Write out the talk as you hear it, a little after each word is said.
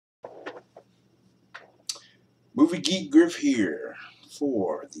Movie Geek Griff here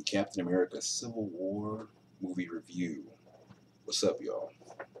for the Captain America Civil War movie review. What's up, y'all?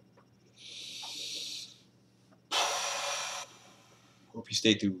 Hope you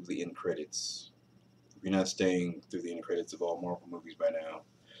stay through the end credits. If you're not staying through the end credits of all Marvel movies by now,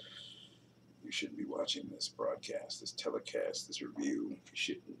 you shouldn't be watching this broadcast, this telecast, this review. You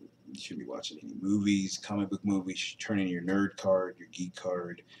shouldn't be watching any movies, comic book movies. Turn in your nerd card, your geek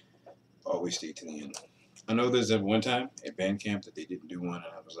card. Always stay to the end. I know there's at one time at band camp that they didn't do one,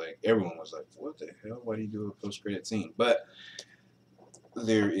 and I was like, everyone was like, "What the hell? Why do you do a post-credit scene?" But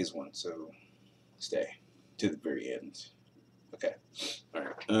there is one, so stay to the very end. Okay. All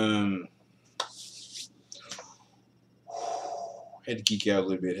right. Had to geek out a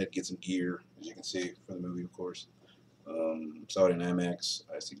little bit. Had to get some gear, as you can see, for the movie, of course. Saw it in IMAX.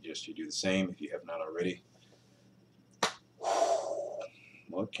 I suggest you do the same if you have not already.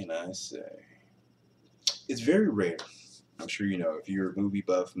 What can I say? It's very rare. I'm sure you know if you're a movie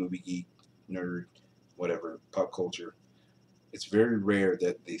buff, movie geek, nerd, whatever, pop culture. It's very rare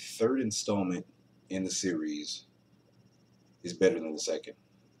that the third installment in the series is better than the second.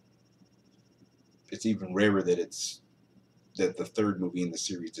 It's even rarer that the third movie in the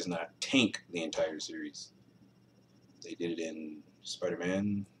series does not tank the entire series. They did it in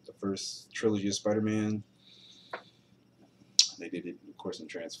Spider-Man, the first trilogy of Spider-Man. They did it, of course, in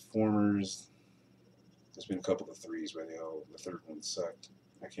Transformers. There's been a couple of threes where the third one sucked.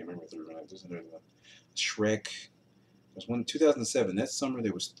 I can't remember the third one. There's another one. Shrek. There's one 2007. That summer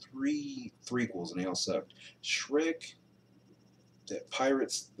there was three threequels and they all sucked. Shrek, the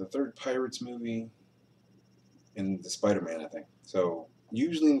third Pirates movie, and the Spider-Man, I think. So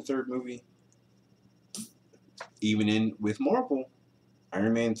usually in the third movie, even in with Marvel,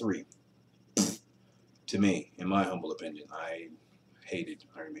 Iron Man 3. To me, in my humble opinion, I hated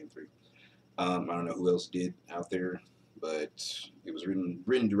Iron Man 3. I don't know who else did out there, but it was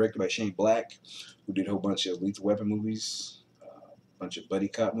written directed by Shane Black, who did a whole bunch of Lethal Weapon movies, a bunch of buddy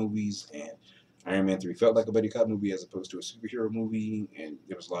cop movies, and Iron Man 3 felt like a buddy cop movie as opposed to a superhero movie, and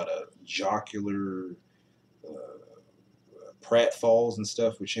there was a lot of jocular pratfalls and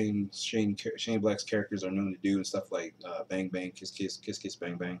stuff, which Shane Black's characters are known to do, and stuff like Bang Bang, Kiss Kiss, Kiss Kiss,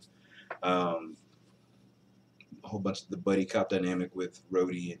 Bang Bang. Um, a whole bunch of the buddy cop dynamic with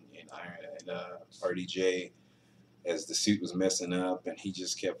Rhodey and RDJ as the suit was messing up and he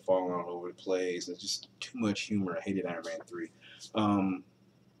just kept falling all over the place. It's just too much humor. I hated Iron Man 3. Um,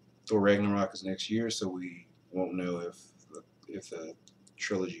 Thor Ragnarok is next year, so we won't know if the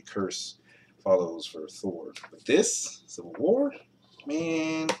trilogy curse follows for Thor. But this, Civil War,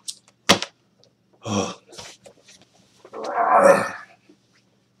 man, oh,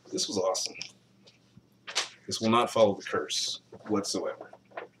 this was awesome. This will not follow the curse whatsoever.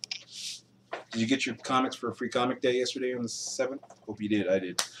 Did you get your comics for a free comic day yesterday on the 7th? Hope you did. I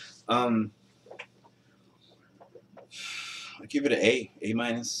did. Um, I give it an A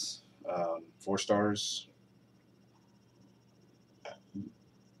minus, 4 stars.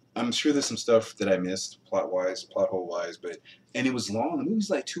 I'm sure there's some stuff that I missed plot wise, plot hole wise, but and it was long. The movie's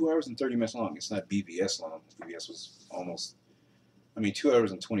like 2 hours and 30 minutes long. It's not BVS long. BVS was almost. I mean, 2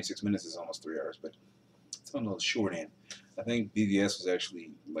 hours and 26 minutes is almost 3 hours, but it's on the short end. I think BVS was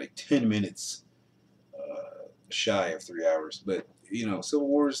actually like 10 minutes shy of 3 hours. But you know, Civil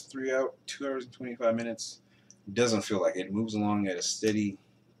War is 2 hours and 25 minutes. Doesn't feel like it moves along at a steady,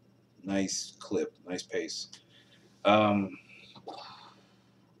 nice clip, nice pace. Um,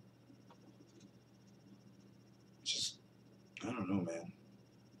 just I don't know, man.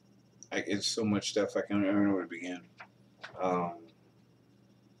 It's so much stuff I don't know where to begin. Um,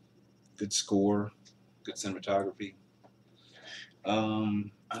 Good score, good cinematography.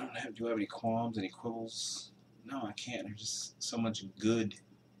 I don't have. Do I have any qualms, any quibbles? No, I can't. There's just so much good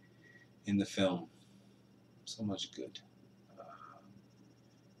in the film. So much good. Uh,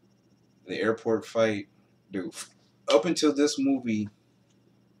 the airport fight, dude. Up until this movie,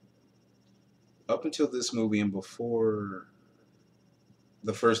 up until this movie, and before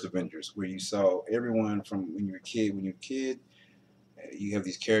the first Avengers, where you saw everyone from when you're a kid, you have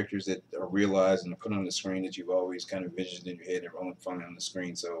these characters that are realized and are put on the screen that you've always kind of envisioned in your head. They're only finally on the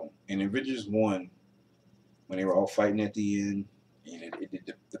screen. So in Avengers 1, when they were all fighting at the end, and it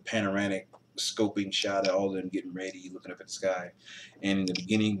did the panoramic scoping shot of all of them getting ready, looking up at the sky. And in the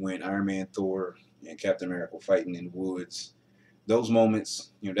beginning, when Iron Man, Thor, and Captain America were fighting in the woods, those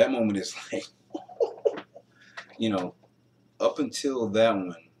moments, that moment is like, you know, up until that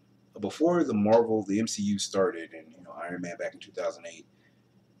one, before the MCU started, and Iron Man back in 2008,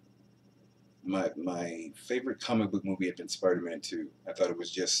 my favorite comic book movie had been Spider-Man 2. I thought it was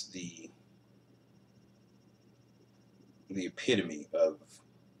just the epitome of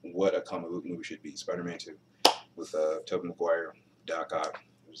what a comic book movie should be. Spider-Man 2 with Tobey Maguire, Doc Ock.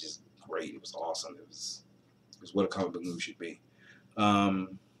 It was just great. It was awesome. It was what a comic book movie should be. The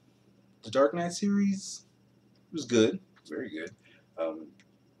Dark Knight series was good, very good. Um,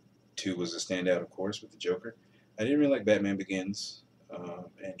 2 was a standout, of course, with the Joker. I didn't really like Batman Begins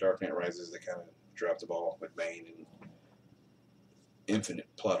and Dark Knight Rises. They kind of dropped the ball with Bane and infinite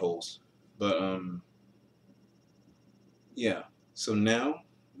plot holes. But yeah. So now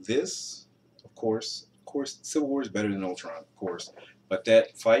this, of course, Civil War is better than Ultron, of course. But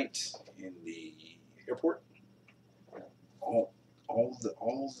that fight in the airport, all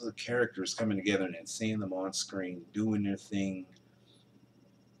all the characters coming together and seeing them on screen doing their thing.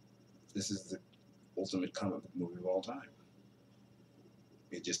 This is the ultimate comic book movie of all time.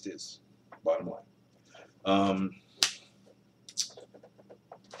 It just is. Bottom line. Um,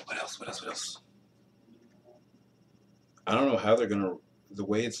 what else? What else? What else? I don't know how they're gonna. The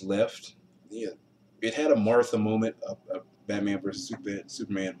way it's left, yeah, it had a Martha moment, a Batman versus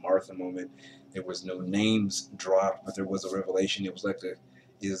Superman Martha moment. There was no names dropped, but there was a revelation. It was like a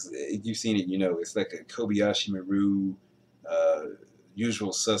is if you've seen it, you know it's like a Kobayashi Maru, uh,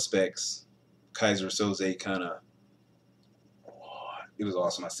 Usual Suspects, Kaiser Soze kind of. It was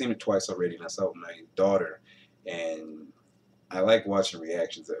awesome. I've seen it twice already, and I saw it with my daughter, and I like watching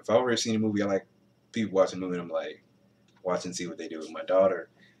reactions. If I've ever seen a movie, I like people watching a movie, and I'm like watching and see what they do. With my daughter,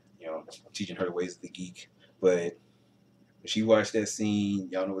 you know, I'm teaching her the ways of the geek, but when she watched that scene,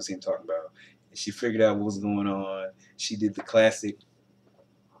 y'all know what scene I'm talking about, and she figured out what was going on. She did the classic,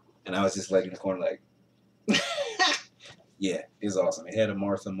 and I was just like in the corner, like, yeah, it's awesome. It had a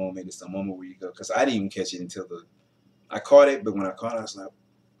Martha moment. It's a moment where you go, because I didn't even catch it until I caught it, but when I caught it, I was like,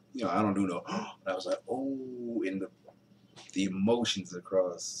 you know, I don't do no, and I was like, oh, and the emotions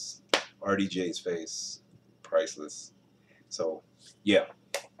across RDJ's face, priceless. So, yeah,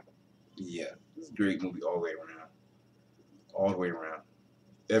 it's a great movie all the way around, all the way around.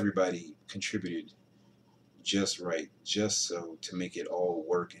 Everybody contributed just right, just so to make it all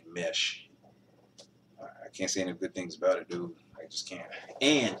work and mesh. I can't say any good things about it, dude. I just can't.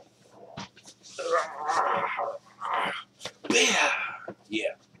 And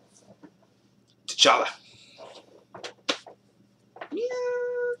yeah, T'Challa.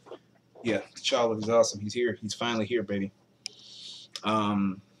 Yeah, T'Challa is awesome. He's here. He's finally here, baby.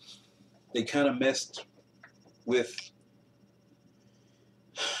 Um, they kind of messed with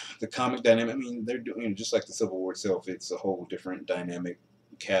the comic dynamic. I mean, they're doing just like the Civil War itself. It's a whole different dynamic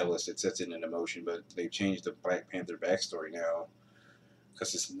catalyst that sets it into motion. But they've changed the Black Panther backstory now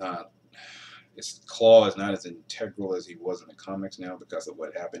because it's not. His Claw is not as integral as he was in the comics now because of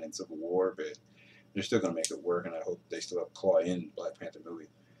what happened in Civil War. But they're still gonna make it work, and I hope they still have Claw in Black Panther movie.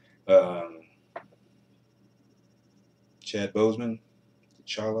 Um, Chad Boseman,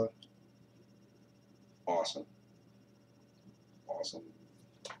 T'Challa, awesome, awesome,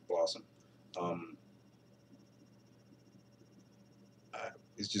 blossom. Um,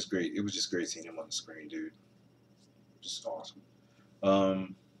 it's just great. It was just great seeing him on the screen, dude. Just awesome.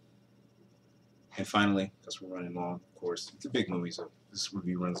 Um, and finally, because we're running long, of course, it's a big movie, so this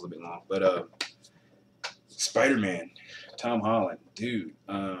review runs a little bit long. But Spider-Man, Tom Holland, dude.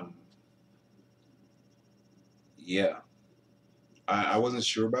 Yeah, I wasn't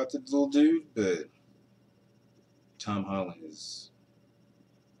sure about the little dude, but Tom Holland is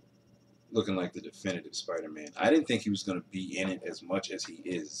looking like the definitive Spider-Man. I didn't think he was going to be in it as much as he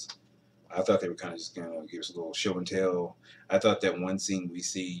is. I thought they were kind of just going to give us a little show and tell. I thought that one scene we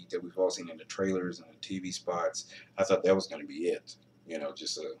see that we've all seen in the trailers and the TV spots, I thought that was going to be it. You know,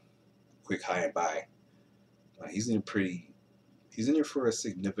 just a quick high and by. He's in there for a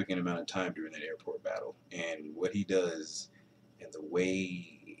significant amount of time during that airport battle, and what he does and the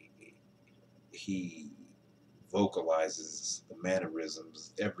way he vocalizes the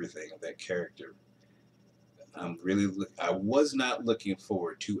mannerisms, everything of that character. I was not looking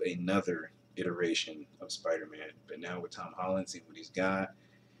forward to another iteration of Spider-Man, but now with Tom Holland, seeing what he's got,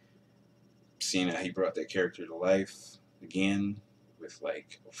 seeing how he brought that character to life again with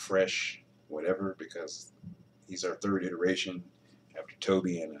like a fresh whatever, because he's our third iteration after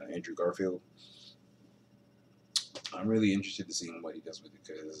Tobey and Andrew Garfield. I'm really interested to see what he does with it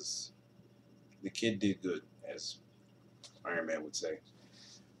because the kid did good, as Iron Man would say.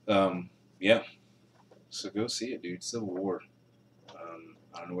 Yeah. So go see it, dude. Civil War.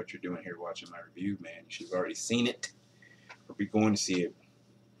 I don't know what you're doing here watching my review, man. You should have already seen it or be going to see it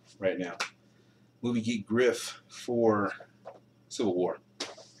right now. Movie Geek Griff for Civil War.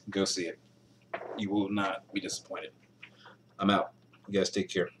 Go see it. You will not be disappointed. I'm out. You guys take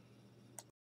care.